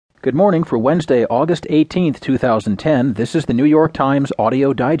Good morning for Wednesday, August 18th, 2010. This is the New York Times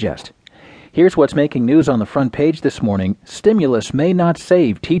Audio Digest. Here's what's making news on the front page this morning. Stimulus may not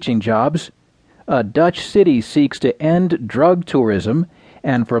save teaching jobs. A Dutch city seeks to end drug tourism.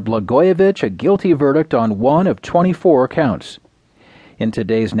 And for Blagojevich, a guilty verdict on one of 24 counts. In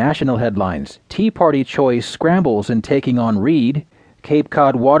today's national headlines, Tea Party choice scrambles in taking on Reed. Cape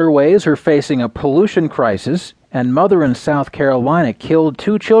Cod waterways are facing a pollution crisis. And mother in South Carolina killed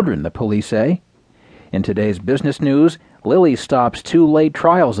 2 children, the police say. In today's business news, Lilly stops 2 late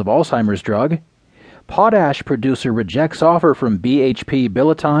trials of Alzheimer's drug. Potash producer rejects offer from BHP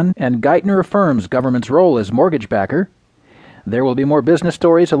Billiton, and Geithner affirms government's role as mortgage backer. There will be more business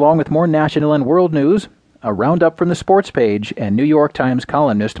stories along with more national and world news, a roundup from the sports page, and New York Times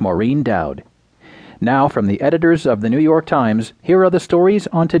columnist Maureen Dowd. Now, from the editors of the New York Times, here are the stories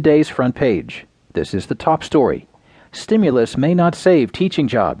on today's front page. This is the top story. Stimulus may not save teaching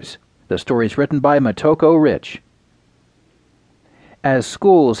jobs. The story is written by Matoko Rich. As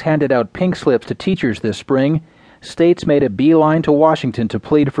schools handed out pink slips to teachers this spring, states made a beeline to Washington to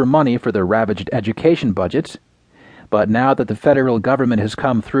plead for money for their ravaged education budgets. But now that the federal government has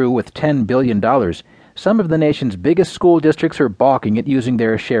come through with $10 billion, some of the nation's biggest school districts are balking at using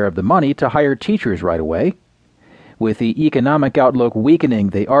their share of the money to hire teachers right away. With the economic outlook weakening,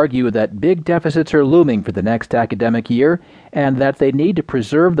 they argue that big deficits are looming for the next academic year and that they need to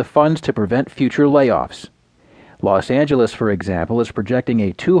preserve the funds to prevent future layoffs. Los Angeles, for example, is projecting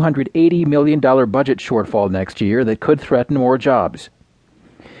a $280 million budget shortfall next year that could threaten more jobs.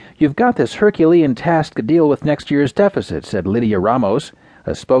 "You've got this Herculean task to deal with next year's deficit," said Lydia Ramos,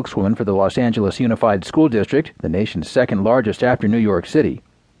 a spokeswoman for the Los Angeles Unified School District, the nation's second largest after New York City.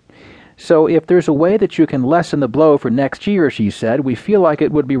 "So if there's a way that you can lessen the blow for next year," she said, "we feel like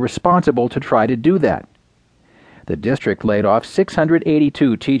it would be responsible to try to do that." The district laid off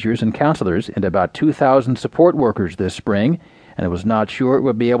 682 teachers and counselors and about 2,000 support workers this spring, and it was not sure it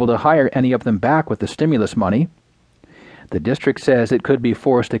would be able to hire any of them back with the stimulus money. The district says it could be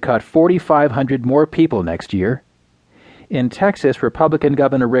forced to cut 4,500 more people next year. In Texas, Republican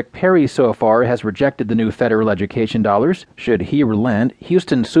Governor Rick Perry so far has rejected the new federal education dollars. Should he relent,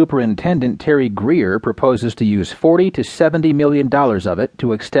 Houston Superintendent Terry Greer proposes to use $40 to $70 million of it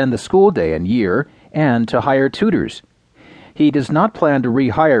to extend the school day and year and to hire tutors. He does not plan to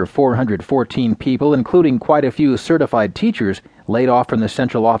rehire 414 people, including quite a few certified teachers laid off from the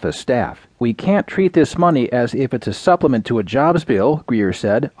central office staff. "We can't treat this money as if it's a supplement to a jobs bill," Greer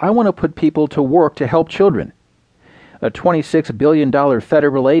said. "I want to put people to work to help children." A $26 billion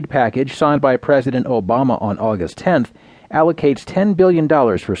federal aid package signed by President Obama on August 10th allocates $10 billion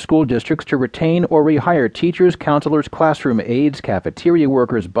for school districts to retain or rehire teachers, counselors, classroom aides, cafeteria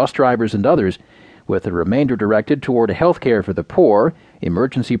workers, bus drivers, and others, with the remainder directed toward health care for the poor,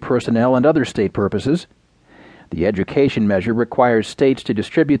 emergency personnel, and other state purposes. The education measure requires states to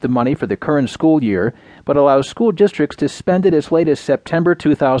distribute the money for the current school year, but allows school districts to spend it as late as September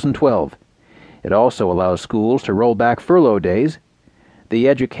 2012. It also allows schools to roll back furlough days. The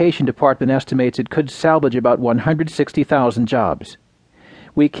Education Department estimates it could salvage about 160,000 jobs.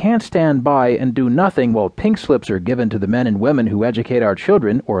 "We can't stand by and do nothing while pink slips are given to the men and women who educate our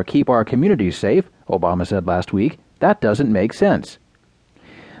children or keep our communities safe," Obama said last week. "That doesn't make sense."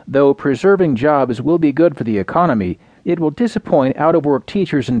 Though preserving jobs will be good for the economy, it will disappoint out-of-work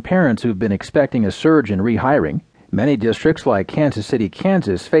teachers and parents who've been expecting a surge in rehiring. Many districts like Kansas City,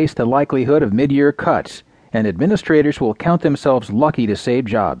 Kansas, face the likelihood of mid-year cuts, and administrators will count themselves lucky to save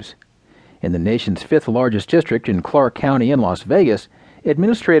jobs. In the nation's 5th largest district in Clark County in Las Vegas,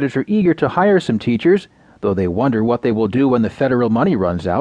 administrators are eager to hire some teachers, though they wonder what they will do when the federal money runs out.